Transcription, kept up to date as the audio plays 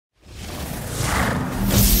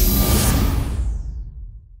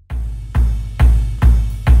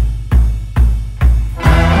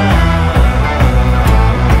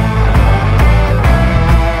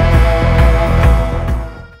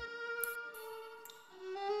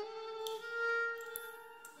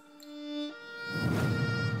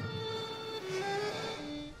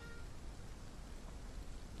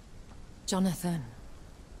Jonathan,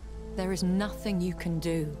 there is nothing you can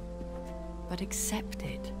do but accept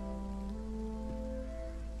it.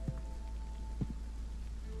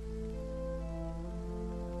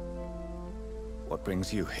 What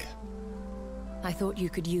brings you here? I thought you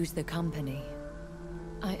could use the company.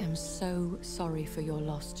 I am so sorry for your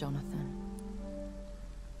loss, Jonathan.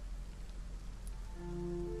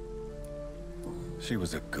 She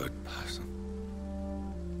was a good person.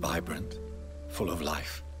 Vibrant, full of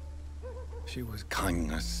life. She was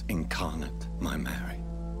kindness incarnate, my Mary.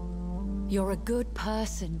 You're a good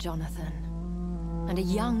person, Jonathan. And a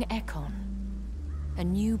young Ekon. A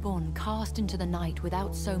newborn cast into the night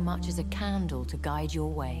without so much as a candle to guide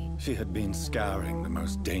your way. She had been scouring the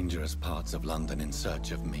most dangerous parts of London in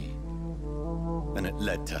search of me. And it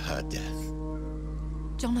led to her death.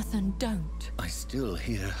 Jonathan, don't. I still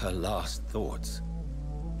hear her last thoughts.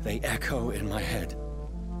 They echo in my head.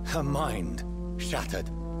 Her mind shattered,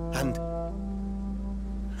 and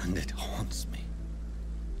it haunts me.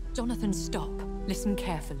 Jonathan, stop. Listen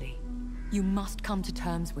carefully. You must come to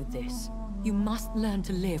terms with this. You must learn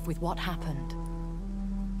to live with what happened.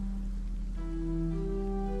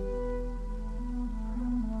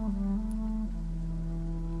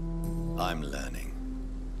 I'm learning.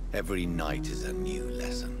 Every night is a new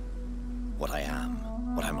lesson. What I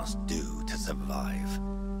am, what I must do to survive.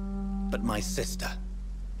 But my sister,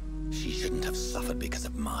 she shouldn't have suffered because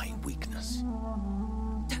of my weakness.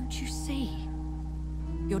 Don't you see?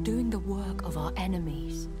 You're doing the work of our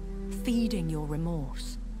enemies, feeding your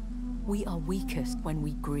remorse. We are weakest when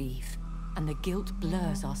we grieve, and the guilt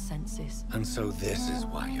blurs our senses. And so this is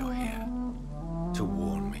why you're here. To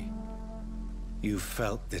warn me. You've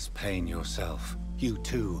felt this pain yourself. You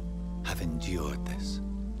too have endured this.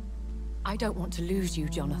 I don't want to lose you,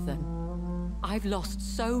 Jonathan. I've lost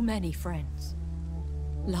so many friends.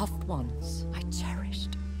 Loved ones I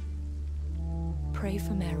cherished. Pray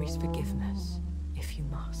for Mary's forgiveness, if you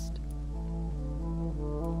must.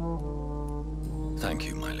 Thank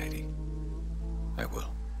you, my lady. I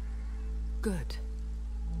will. Good.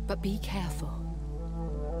 But be careful.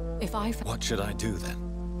 If I... What should I do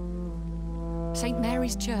then? St.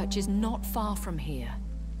 Mary's Church is not far from here.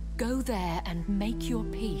 Go there and make your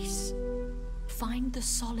peace. Find the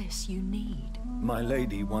solace you need. My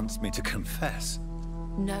lady wants me to confess.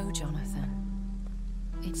 No, Jonathan.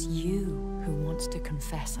 It's you who wants to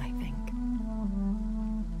confess, I think.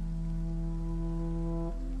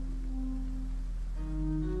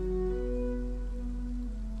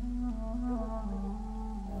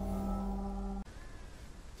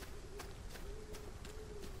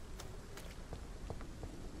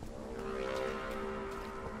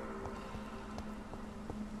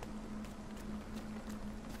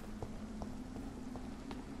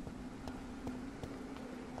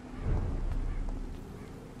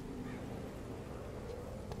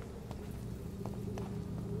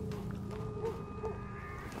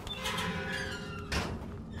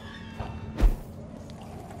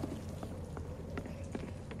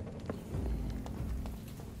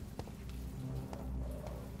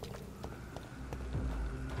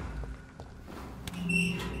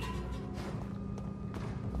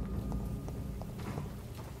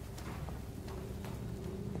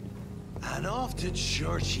 And off to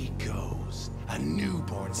church he goes, a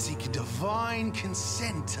newborn seeking divine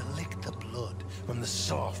consent to lick the blood from the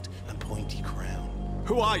soft and pointy crown.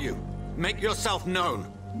 Who are you? Make yourself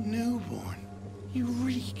known. Newborn, you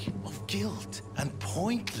reek of guilt and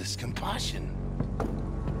pointless compassion.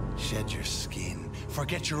 Shed your skin,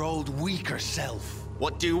 forget your old weaker self.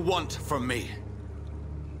 What do you want from me?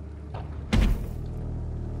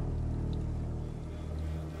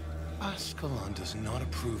 Ascalon does not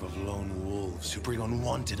approve of lone wolves who bring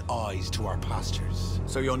unwanted eyes to our pastures.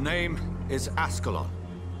 So your name is Ascalon?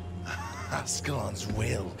 Ascalon's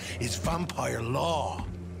will is vampire law.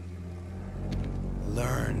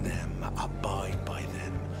 Learn them, abide by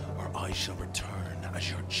them, or I shall return as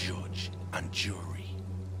your judge and jury.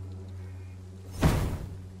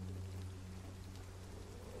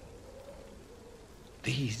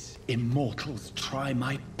 These immortals try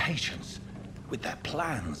my patience with their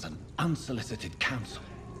plans and unsolicited counsel.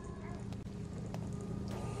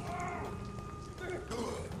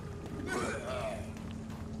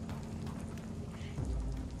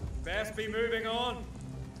 Best be moving on.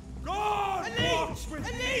 God walks with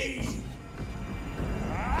me!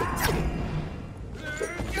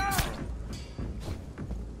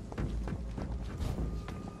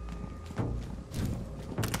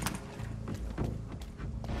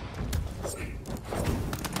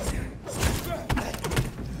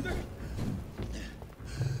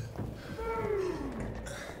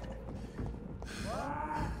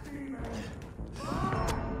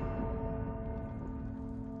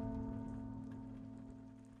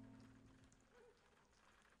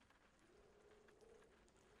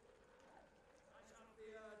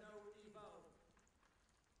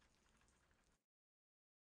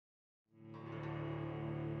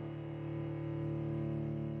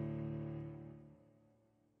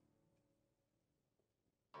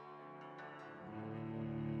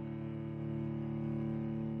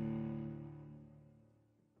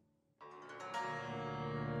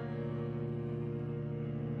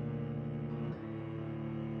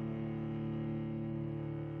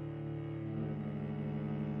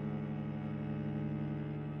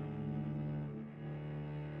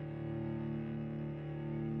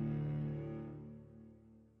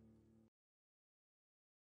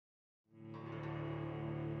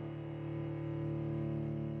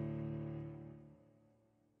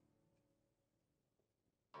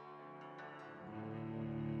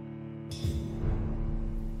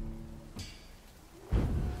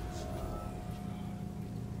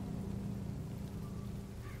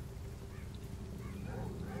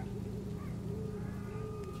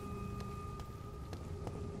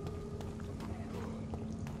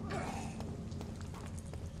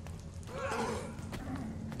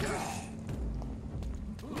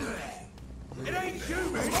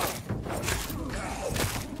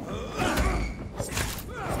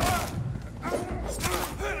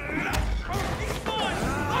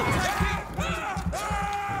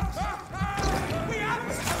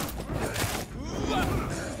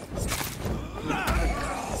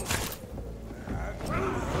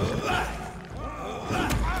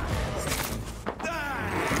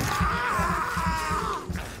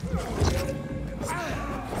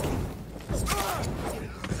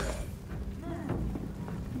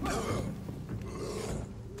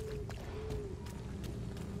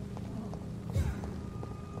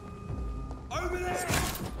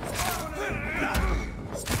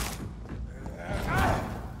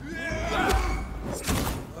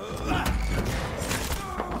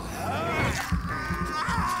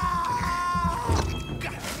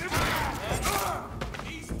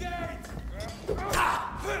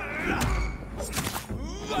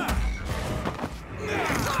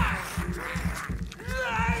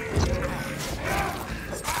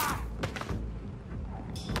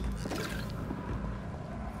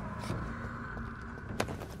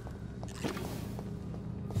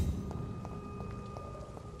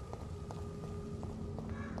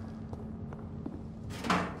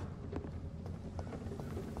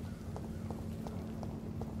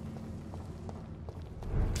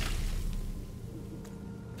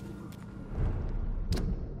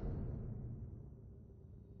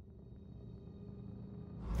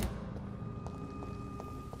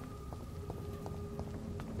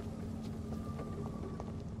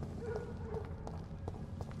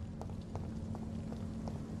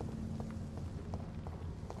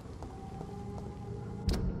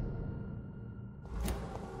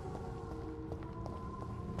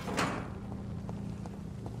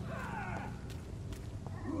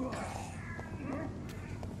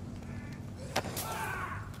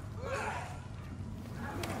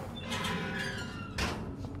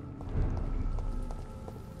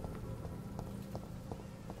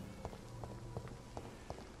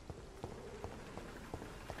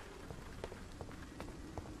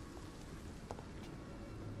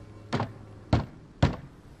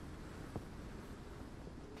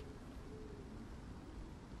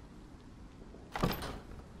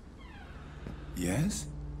 Yes?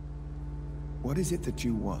 What is it that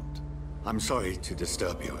you want? I'm sorry to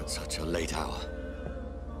disturb you at such a late hour.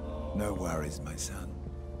 No worries, my son.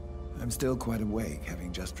 I'm still quite awake,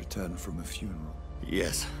 having just returned from a funeral.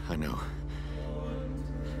 Yes, I know.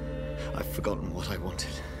 I've forgotten what I wanted.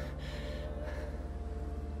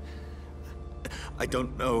 I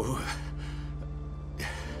don't know.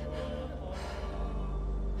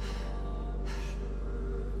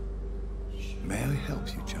 May I help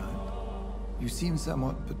you, child? You seem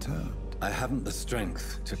somewhat perturbed. I haven't the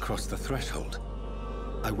strength to cross the threshold.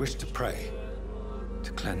 I wish to pray,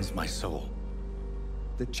 to cleanse my soul.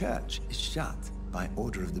 The church is shut by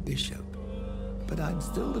order of the bishop. But I'm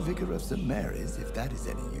still the vicar of St. Mary's, if that is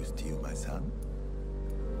any use to you, my son.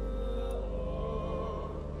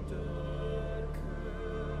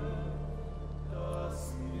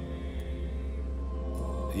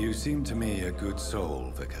 You seem to me a good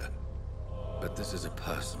soul, Vicar. But this is a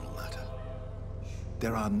personal matter.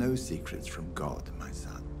 There are no secrets from God, my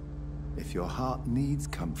son. If your heart needs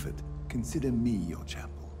comfort, consider me your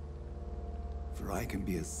chapel. For I can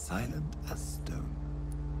be as silent as stone.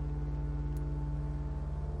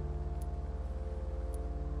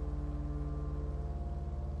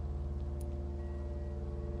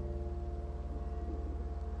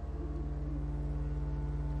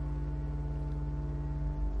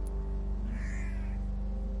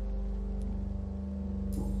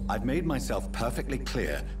 I've made myself perfectly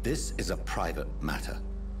clear. This is a private matter.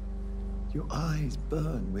 Your eyes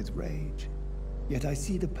burn with rage, yet I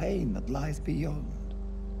see the pain that lies beyond.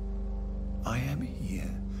 I am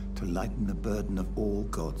here to lighten the burden of all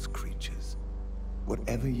God's creatures.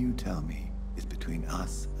 Whatever you tell me is between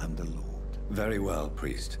us and the Lord. Very well,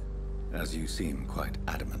 priest. As you seem quite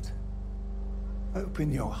adamant.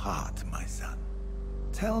 Open your heart, my son.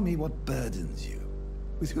 Tell me what burdens you.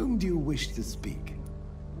 With whom do you wish to speak?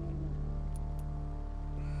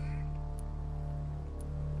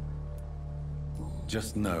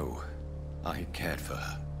 Just know, I cared for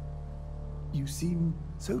her. You seem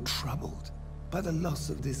so troubled by the loss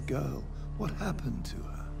of this girl. What happened to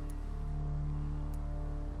her?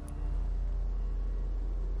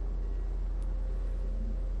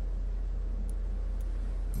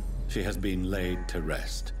 She has been laid to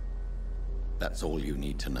rest. That's all you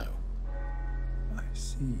need to know. I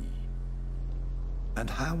see. And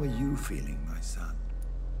how are you feeling, my son?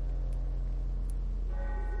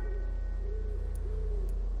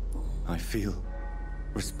 I feel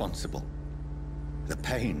responsible. The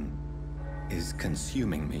pain is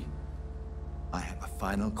consuming me. I have a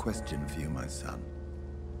final question for you, my son.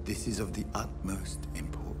 This is of the utmost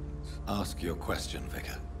importance. Ask your question,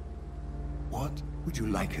 Vicar. What would you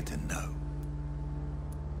like her to know?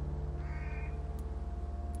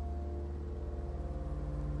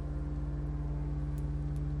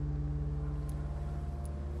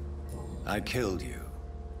 I killed you.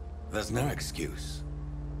 There's no excuse.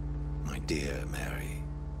 My dear Mary,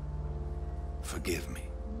 forgive me.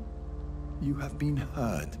 You have been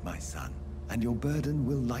heard, my son, and your burden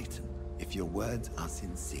will lighten if your words are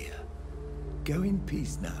sincere. Go in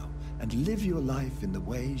peace now, and live your life in the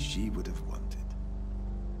way she would have wanted.